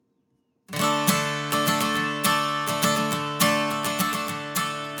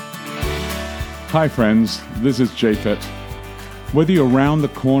Hi friends, this is Japhet. Whether you're around the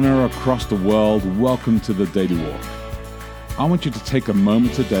corner or across the world, welcome to the Daily Walk. I want you to take a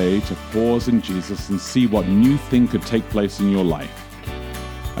moment today to pause in Jesus and see what new thing could take place in your life.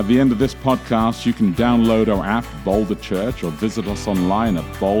 At the end of this podcast, you can download our app, Boulder Church, or visit us online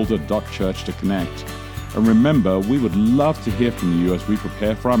at boulder.church to connect. And remember, we would love to hear from you as we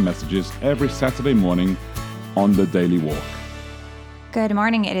prepare for our messages every Saturday morning on the Daily Walk. Good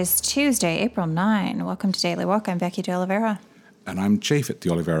morning. It is Tuesday, April 9. Welcome to Daily Walk. I'm Becky De Oliveira. And I'm Japhet De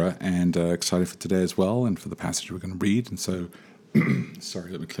Oliveira, and excited for today as well, and for the passage we're going to read. And so,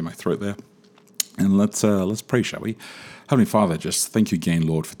 sorry, let me clear my throat there. And let's pray, shall we? Heavenly Father, just thank you again,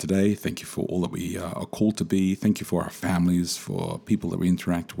 Lord, for today. Thank you for all that we are called to be. Thank you for our families, for people that we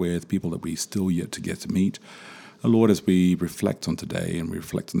interact with, people that we still yet to get to meet. Lord, as we reflect on today, and we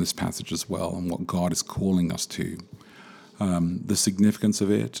reflect on this passage as well, and what God is calling us to, the significance of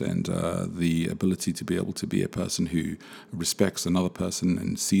it, and the ability to be able to be a person who respects another person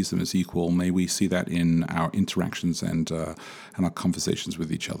and sees them as equal. May we see that in our interactions and our conversations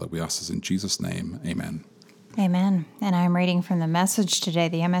with each other. We ask this in Jesus' name. Amen. Amen. And I'm reading from the Message today,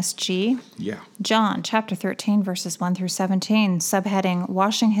 the MSG. Yeah. John chapter 13, verses 1 through 17, subheading,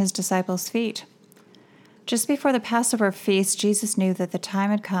 Washing His Disciples' Feet. Just before the Passover feast, Jesus knew that the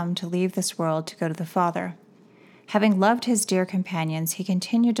time had come to leave this world to go to the Father. Having loved his dear companions, he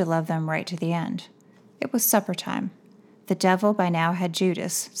continued to love them right to the end. It was supper time. The devil by now had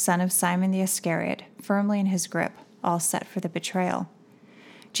Judas, son of Simon the Iscariot, firmly in his grip, all set for the betrayal.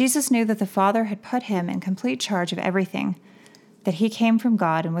 Jesus knew that the Father had put him in complete charge of everything, that he came from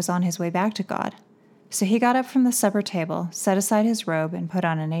God and was on his way back to God. So he got up from the supper table, set aside his robe, and put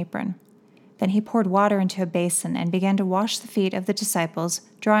on an apron. Then he poured water into a basin and began to wash the feet of the disciples,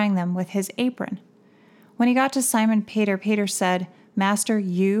 drying them with his apron. When he got to Simon Peter, Peter said, Master,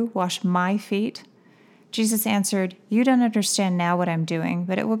 you wash my feet? Jesus answered, You don't understand now what I'm doing,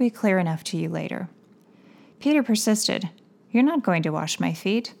 but it will be clear enough to you later. Peter persisted, You're not going to wash my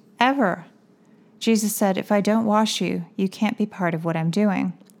feet, ever. Jesus said, If I don't wash you, you can't be part of what I'm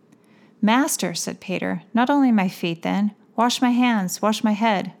doing. Master, said Peter, not only my feet then, wash my hands, wash my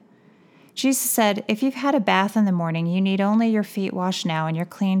head. Jesus said, If you've had a bath in the morning, you need only your feet washed now, and you're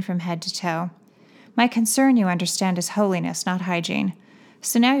clean from head to toe. My concern, you understand, is holiness, not hygiene.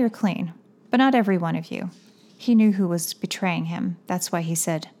 So now you're clean, but not every one of you. He knew who was betraying him. That's why he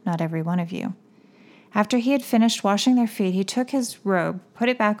said, not every one of you. After he had finished washing their feet, he took his robe, put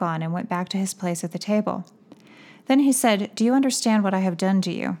it back on, and went back to his place at the table. Then he said, Do you understand what I have done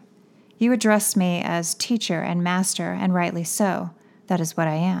to you? You address me as teacher and master, and rightly so. That is what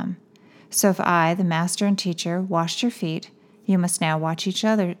I am. So if I, the master and teacher, washed your feet, you must now wash each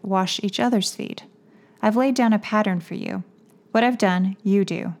other's feet. I've laid down a pattern for you. What I've done, you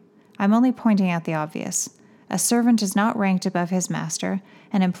do. I'm only pointing out the obvious. A servant is not ranked above his master.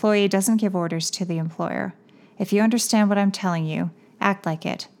 An employee doesn't give orders to the employer. If you understand what I'm telling you, act like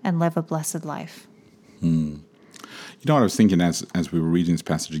it and live a blessed life. You know what I was thinking as we were reading this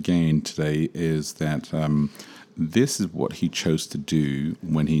passage again today is that this is what he chose to do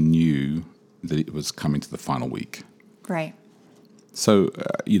when he knew that it was coming to the final week. Right. So,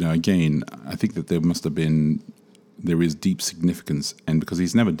 again, I think that there is deep significance, and because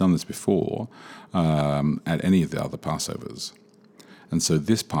he's never done this before at any of the other Passovers. And so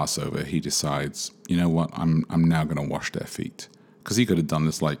this Passover, he decides, you know what, I'm now going to wash their feet. Because he could have done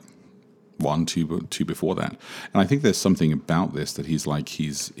this like two before that. And I think there's something about this that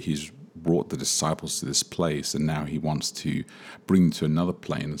he's brought the disciples to this place, and now he wants to bring them to another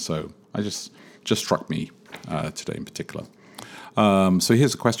plane. And so I just struck me today in particular. So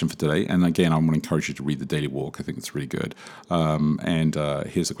here's a question for today, and again, I want to encourage you to read the Daily Walk. I think it's really good. And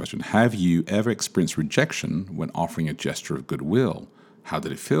here's the question. Have you ever experienced rejection when offering a gesture of goodwill? How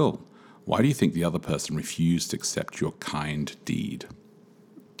did it feel? Why do you think the other person refused to accept your kind deed?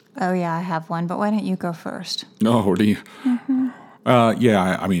 Oh, yeah, I have one, but why don't you go first? Oh, do you?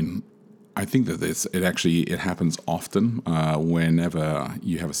 Mm-hmm. I think that it happens often whenever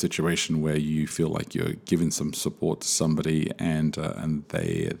you have a situation where you feel like you're giving some support to somebody, and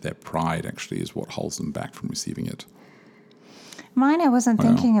their pride actually is what holds them back from receiving it. Mine, I wasn't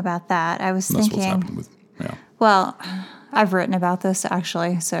thinking about that. I was That's thinking. What's happened with. Yeah. Well, I've written about this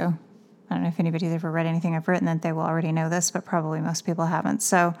actually, so I don't know if anybody's ever read anything I've written that they will already know this, but probably most people haven't.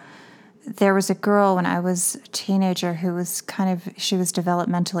 So there was a girl when I was a teenager who was she was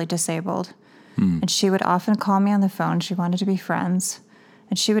developmentally disabled. And she would often call me on the phone. She wanted to be friends.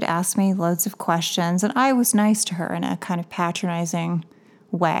 And she would ask me loads of questions. And I was nice to her in a kind of patronizing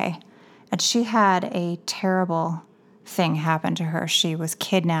way. And she had a terrible thing happen to her. She was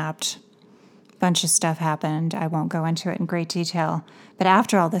kidnapped bunch of stuff happened. I won't go into it in great detail. But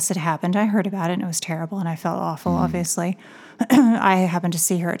after all this had happened, I heard about it and it was terrible and I felt awful, obviously. I happened to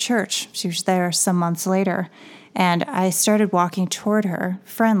see her at church. She was there some months later. And I started walking toward her,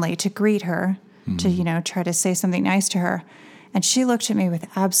 friendly, to greet her, to, try to say something nice to her. And she looked at me with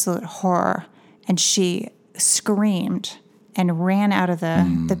absolute horror and she screamed and ran out of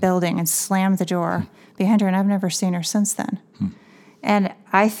the building and slammed the door behind her. And I've never seen her since then. And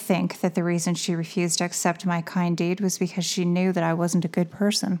I think that the reason she refused to accept my kind deed was because she knew that I wasn't a good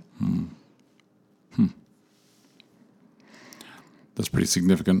person. That's pretty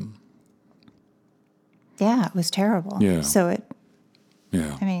significant. Yeah, it was terrible. Yeah. So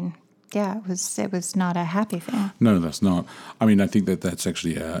Yeah. it was not a happy thing. No, that's not. I mean, I think that's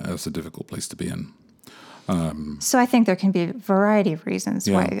actually that's a difficult place to be in. So I think there can be a variety of reasons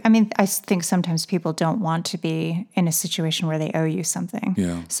why. I mean, I think sometimes people don't want to be in a situation where they owe you something.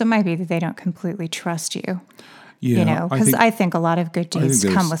 Yeah. So it might be that they don't completely trust you. Yeah, Because I think a lot of good deeds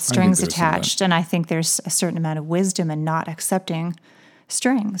come with strings there's some of that. attached, and I think there's a certain amount of wisdom in not accepting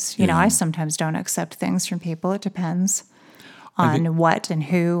strings. I sometimes don't accept things from people. It depends on what and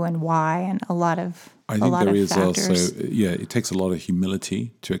who and why, and a lot of is factors. Also, it takes a lot of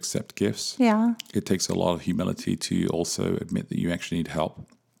humility to accept gifts. Yeah. It takes a lot of humility to also admit that you actually need help.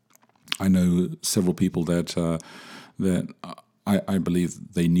 I know several people that I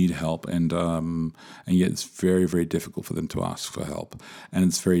believe they need help, and yet it's very, very difficult for them to ask for help, and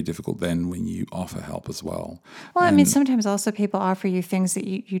it's very difficult then when you offer help as well. Well, I mean, sometimes also people offer you things that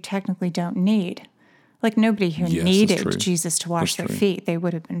you technically don't need. Like nobody who needed Jesus to wash their feet, they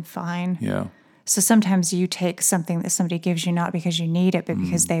would have been fine. Yeah. So sometimes you take something that somebody gives you not because you need it, but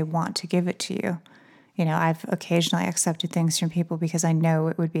because they want to give it to you. I've occasionally accepted things from people because I know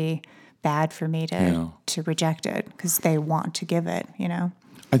it would be bad for me to reject it because they want to give it,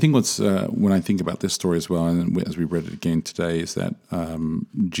 I think when I think about this story as well, and as we read it again today, is that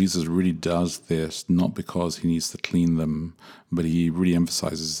Jesus really does this not because he needs to clean them, but he really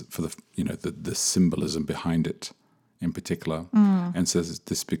emphasizes for the symbolism behind it in particular, and says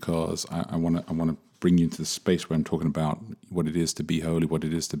this because I want to bring you into the space where I'm talking about what it is to be holy, what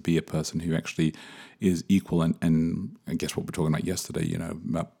it is to be a person who actually is equal, and I guess what we're talking about yesterday,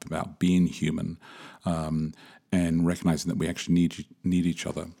 about being human. And recognizing that we actually need each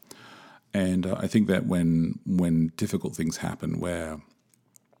other. And I think that when difficult things happen where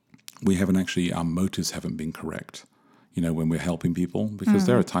we haven't actually, our motives haven't been correct, when we're helping people, because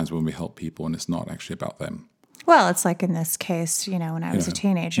there are times when we help people and it's not actually about them. Well, it's like in this case, when I was a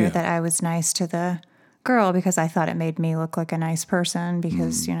teenager, that I was nice to the girl because I thought it made me look like a nice person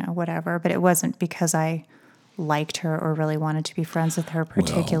because, whatever. But it wasn't because I liked her or really wanted to be friends with her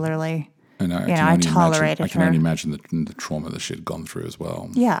particularly. And I tolerated her. I can only imagine the trauma that she had gone through as well.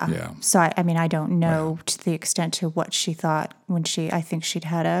 Yeah. So, I don't know to the extent to what she thought when I think she'd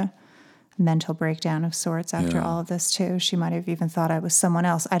had a mental breakdown of sorts after all of this too. She might have even thought I was someone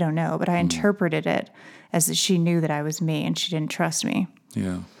else. I don't know. But I interpreted it as that she knew that I was me and she didn't trust me.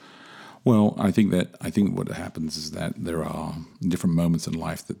 Yeah. Well, I think what happens is that there are different moments in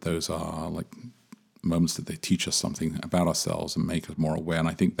life that those are like moments that they teach us something about ourselves and make us more aware. And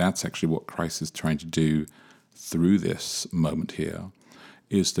I think that's actually what Christ is trying to do through this moment here,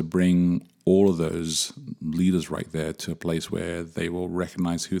 is to bring all of those leaders right there to a place where they will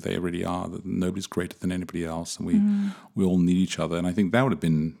recognize who they already are, that nobody's greater than anybody else, and we all need each other. And I think that would have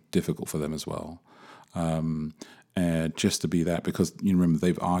been difficult for them as well. Just to be that, because you remember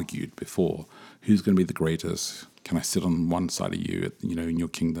they've argued before, who's going to be the greatest? Can I sit on one side of you, in your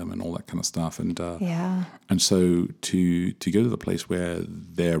kingdom, and all that kind of stuff? And and so to go to the place where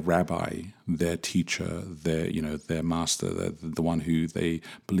their rabbi, their teacher, their master, the one who they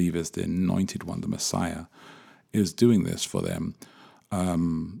believe is the anointed one, the Messiah, is doing this for them.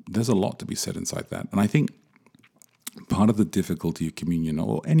 There's a lot to be said inside that, and I think part of the difficulty of communion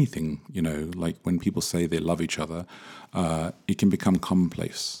or anything, like when people say they love each other, it can become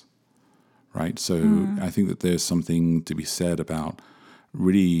commonplace, right? So I think that there's something to be said about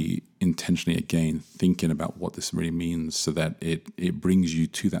really intentionally, again, thinking about what this really means so that it brings you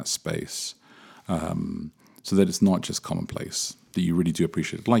to that space, so that it's not just commonplace, that you really do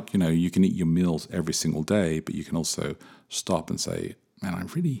appreciate it. Like, you can eat your meals every single day, but you can also stop and say, man, I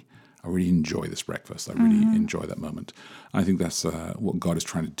really enjoy this breakfast. I really enjoy that moment. I think that's what God is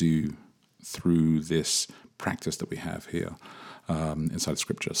trying to do through this practice that we have here inside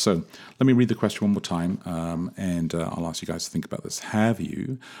Scripture. So let me read the question one more time, and I'll ask you guys to think about this. Have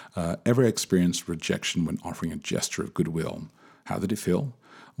you ever experienced rejection when offering a gesture of goodwill? How did it feel?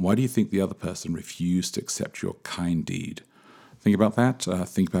 Why do you think the other person refused to accept your kind deed? Think about that.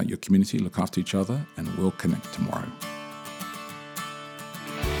 Think about your community. Look after each other, and we'll connect tomorrow.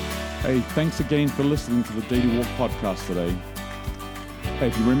 Hey, thanks again for listening to the Daily Walk podcast today. Hey,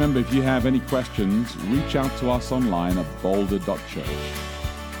 if you have any questions, reach out to us online at boulder.church.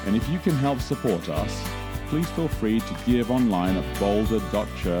 And if you can help support us, please feel free to give online at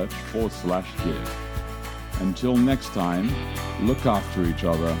boulder.church/give. Until next time, look after each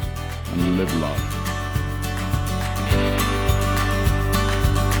other and live love.